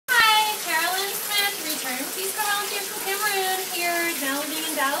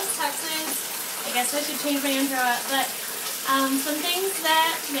I guess I should change my intro up, but some things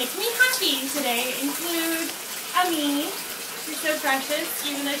that make me happy today include Ami. She's so precious,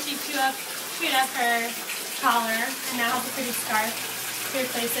 even though she chewed up her collar and now has a pretty scarf to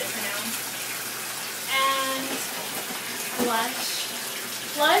replace it for now. And Lush.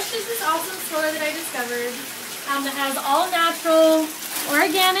 Lush is this awesome store that I discovered that has all natural,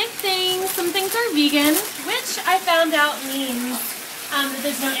 organic things. Some things are vegan, which I found out means that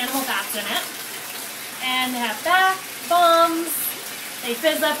there's no animal fats in it. And they have bath bombs, they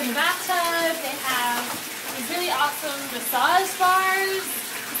fizz up in the bathtub, they have these really awesome massage bars.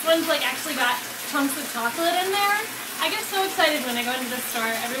 This one's like actually got chunks of chocolate in there. I get so excited when I go into this store.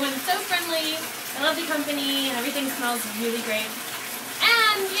 Everyone's so friendly, I love the company, and everything smells really great.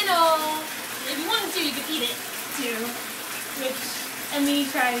 And, you know, if you wanted to, you could eat it too, which Emmy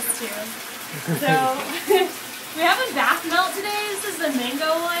tries to. So, we have a bath melt today. This is the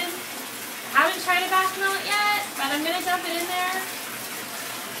mango one. I haven't tried a bath melt yet, but I'm going to dump it in there.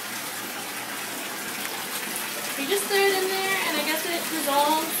 You just throw it in there, and I guess it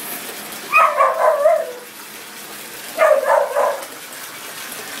dissolves.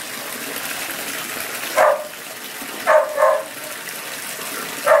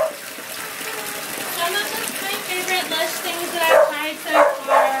 Some of my favorite Lush things that I've tried so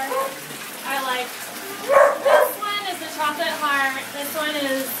far are like, this one is the chocolate heart, this one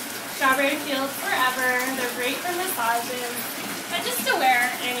is Strawberry Fields Forever. They're great for massages, but just to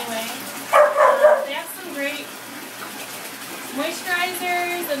wear anyway. They have some great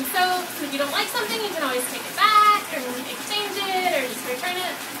moisturizers and soaps. If you don't like something, you can always take it back or exchange it or just return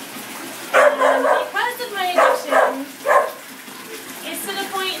it. And because of my addiction, it's to the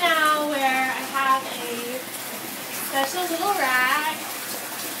point now where I have a special little rack,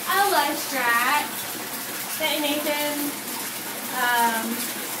 a Lush rack that Nathan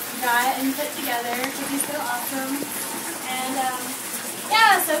got and put together because he's so awesome. And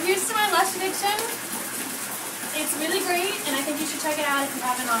yeah, so here's to my Lush addiction. It's really great, and I think you should check it out if you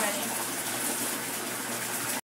haven't already.